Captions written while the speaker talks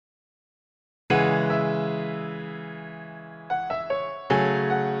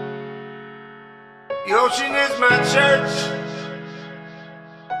The ocean is my church.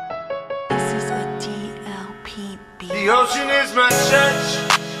 This is a DLP beat. The ocean is my church.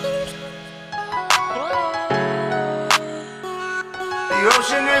 The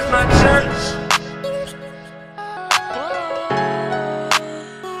ocean is my church.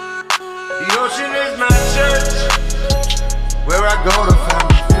 The ocean is my church. Where I go to find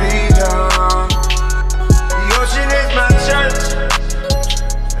my freedom. The ocean is my church.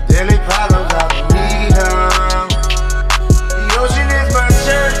 My daily problems I don't need them. The ocean is my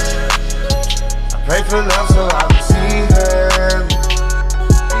church. I pray for love so I receive them.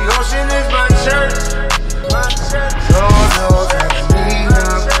 The ocean is my church. My church. Lord knows that I need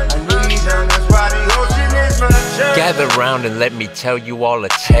them. I need them. That's why the ocean is my church. Gather round and let me tell you all a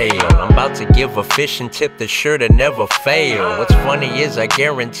tale. I'm about to give a fishing tip that's sure to never fail. What's funny is I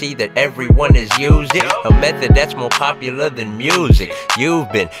guarantee that everyone has used it, a method that's more popular than music.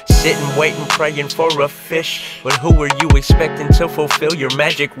 You've been sitting, waiting, praying for a fish, but who are you expecting to fulfill your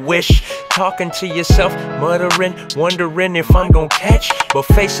magic wish? Talking to yourself, muttering, wondering if I'm gonna catch. But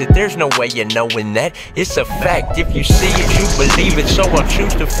face it, there's no way of knowing that. It's a fact. If you see it, you believe it. So I'll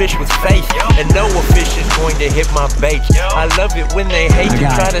choose to fish with faith and know a fish is going to hit my bait. I love it when they hate to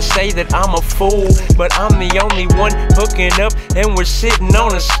try to say that I'm a fool, but I'm the only one hooking up and we're sitting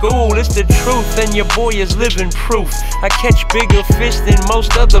on a school. It's the truth and your boy is living proof. I catch bigger fish than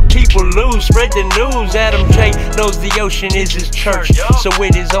most other people lose. Spread the news. Adam J knows the ocean is his church, so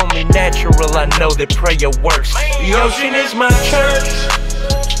it is only natural I know that prayer works. The ocean is my church.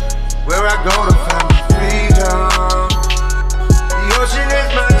 Where I go to find my freedom. The ocean is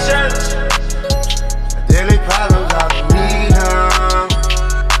my church. My daily problems I don't need them.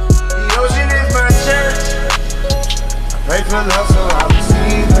 The ocean is my church. I pray for love so I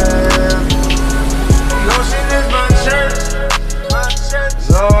receive them. The ocean is my church. My church.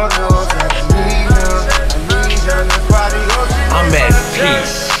 Lord knows that I need them. I need them. That's why the ocean I'm is at my church.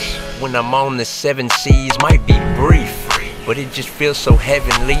 peace when I'm on the 7 seas. Might be brief, but it just feels so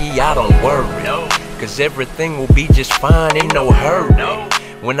heavenly. I don't worry, cause everything will be just fine. Ain't no hurry.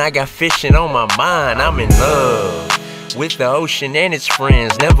 When I got fishing on my mind, I'm in love with the ocean and its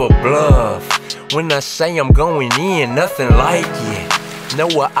friends. Never bluff when I say I'm going in, nothing like it. Know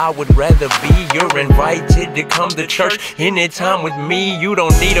what I would rather be. You're invited to come to church anytime with me. You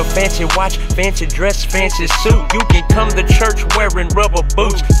don't need a fancy watch, fancy dress, fancy suit. You can come to church wearing rubber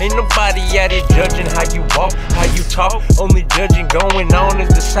boots. Ain't nobody out here judging how you walk, how you talk. Only judging going on is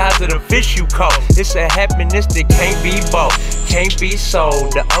the size of the fish you caught. It's a happiness that can't be bought, can't be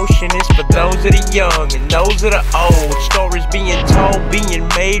sold. The ocean is for those of the young and those of the old. Stories being told, being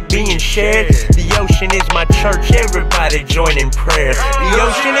made, being shared. The ocean is my church. Everybody join in prayer. The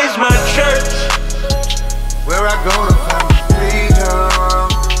ocean is my church. Where I go to find my freedom.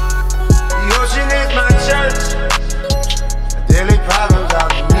 The ocean is my church. My daily problems I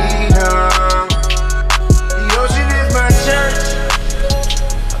don't need them. The ocean is my church.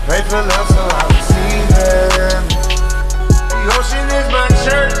 I pray for love so